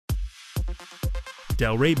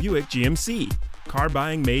Delray Buick GMC, car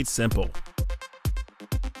buying made simple.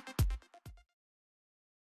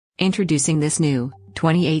 Introducing this new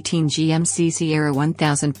 2018 GMC Sierra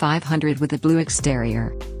 1500 with a blue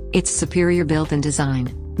exterior. Its superior build and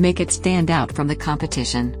design make it stand out from the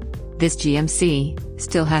competition. This GMC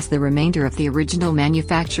still has the remainder of the original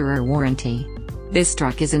manufacturer warranty. This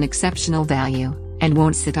truck is an exceptional value and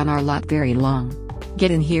won't sit on our lot very long. Get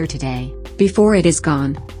in here today before it is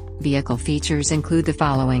gone. Vehicle features include the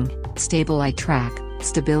following: stable I-track,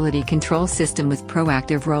 stability control system with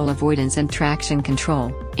proactive roll avoidance and traction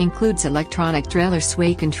control, includes electronic trailer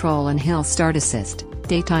sway control and hill start assist,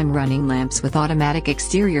 daytime running lamps with automatic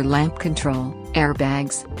exterior lamp control,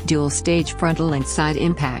 airbags, dual stage frontal and side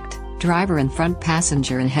impact, driver and front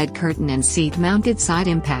passenger and head curtain and seat mounted side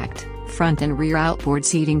impact, front and rear outboard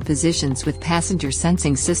seating positions with passenger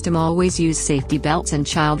sensing system. Always use safety belts and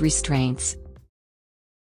child restraints.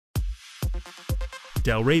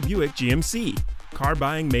 Delray Buick GMC, car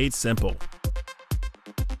buying made simple.